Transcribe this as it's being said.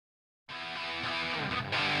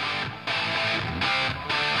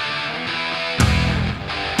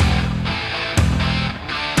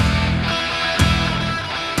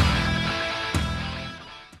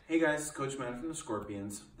guys, Coach Matt from the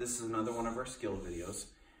Scorpions. This is another one of our skill videos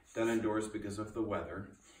done indoors because of the weather.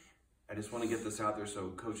 I just want to get this out there so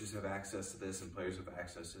coaches have access to this and players have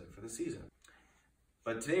access to it for the season.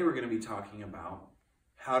 But today we're going to be talking about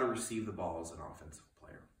how to receive the ball as an offensive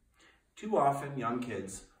player. Too often young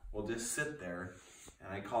kids will just sit there,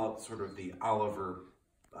 and I call it sort of the Oliver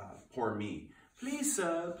poor me. Please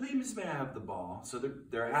may I have the ball? So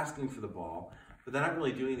they're asking for the ball, but they're not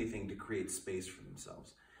really doing anything to create space for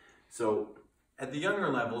themselves. So at the younger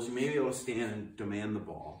levels, you may be able to stand and demand the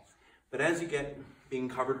ball, but as you get being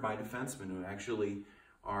covered by defensemen who actually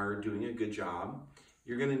are doing a good job,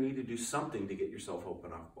 you're going to need to do something to get yourself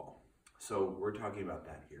open off ball. So we're talking about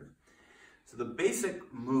that here. So the basic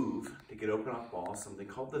move to get open off ball is something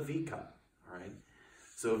called the V-cut, all right?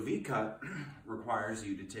 So V-cut requires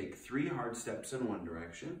you to take 3 hard steps in one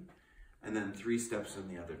direction and then 3 steps in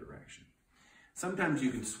the other direction. Sometimes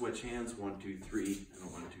you can switch hands, 1, 2, 3,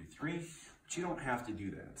 and 1, 2, 3, but you don't have to do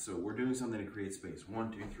that. So we're doing something to create space.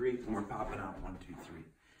 1, 2, 3, and we're popping out 1, 2, 3.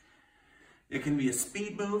 It can be a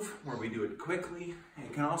speed move where we do it quickly.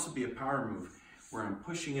 It can also be a power move where I'm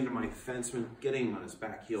pushing into my defenseman, getting him on his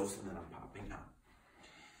back heels, and then I'm popping out.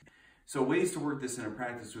 So ways to work this into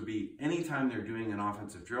practice would be anytime they're doing an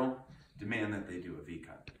offensive drill, demand that they do a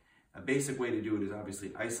V-cut. A basic way to do it is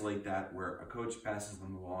obviously isolate that where a coach passes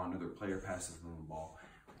them the ball, another player passes them the ball.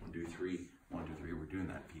 1, 2, 3, 1, 2, 3, we're doing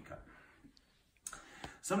that V-cut.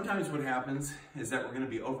 Sometimes what happens is that we're going to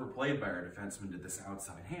be overplayed by our defenseman to this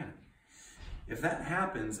outside hand. If that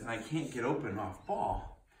happens and I can't get open off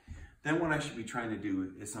ball, then what I should be trying to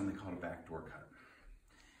do is something called a backdoor cut.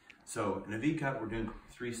 So in a V-cut, we're doing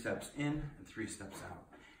 3 steps in and 3 steps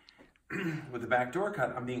out. With the backdoor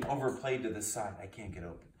cut, I'm being overplayed to this side. I can't get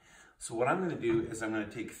open. So what I'm going to do is I'm going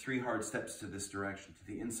to take 3 hard steps to this direction, to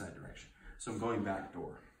the inside direction. So I'm going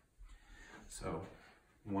backdoor. So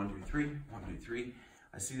 1, 2, 3, 1, 2, 3.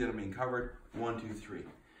 I see that I'm being covered. 1, 2, 3.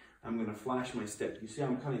 I'm going to flash my step. You see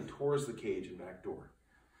I'm cutting towards the cage and backdoor.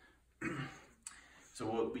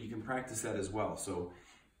 So you can practice that as well. So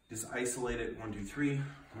just isolate it, 1, 2, 3,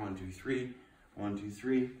 1, 2, 3, 1, 2,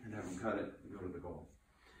 3, and have them cut it and go to the goal.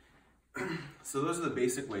 So those are the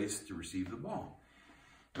basic ways to receive the ball.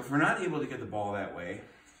 If we're not able to get the ball that way,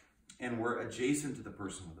 and we're adjacent to the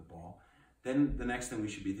person with the ball, then the next thing we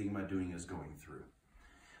should be thinking about doing is going through.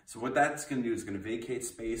 So what that's going to do is going to vacate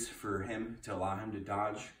space for him to allow him to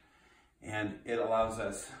dodge, and it allows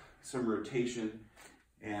us some rotation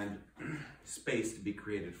and space to be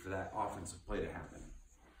created for that offensive play to happen.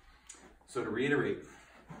 So to reiterate,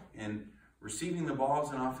 in receiving the ball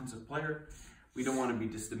as an offensive player, we don't want to be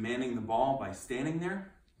just demanding the ball by standing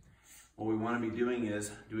there. What we want to be doing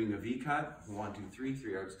is doing a V-cut, 1, 2, 3,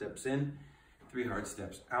 3 hard steps in, 3 hard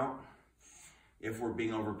steps out. If we're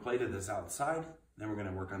being overplayed to this outside, then we're going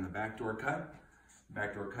to work on the backdoor cut.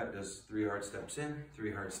 Backdoor cut does 3 hard steps in,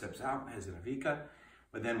 3 hard steps out, as in a V-cut.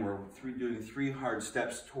 But then we're doing 3 hard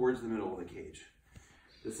steps towards the middle of the cage.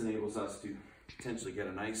 This enables us to potentially get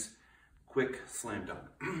a nice, quick slam dunk.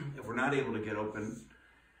 If we're not able to get open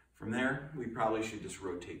from there, we probably should just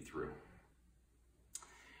rotate through.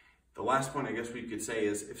 The last point I guess we could say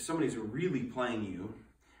is if somebody's really playing you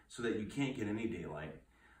so that you can't get any daylight,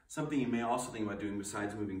 something you may also think about doing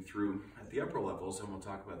besides moving through at the upper levels, and we'll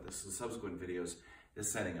talk about this in subsequent videos, is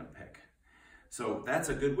setting up pick. So that's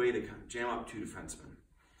a good way to jam up 2 defensemen,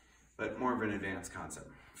 but more of an advanced concept.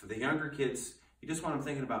 For the younger kids, you just want them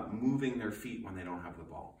thinking about moving their feet when they don't have the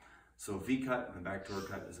ball. So V-cut and the backdoor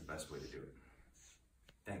cut is the best way to do it.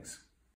 Thanks.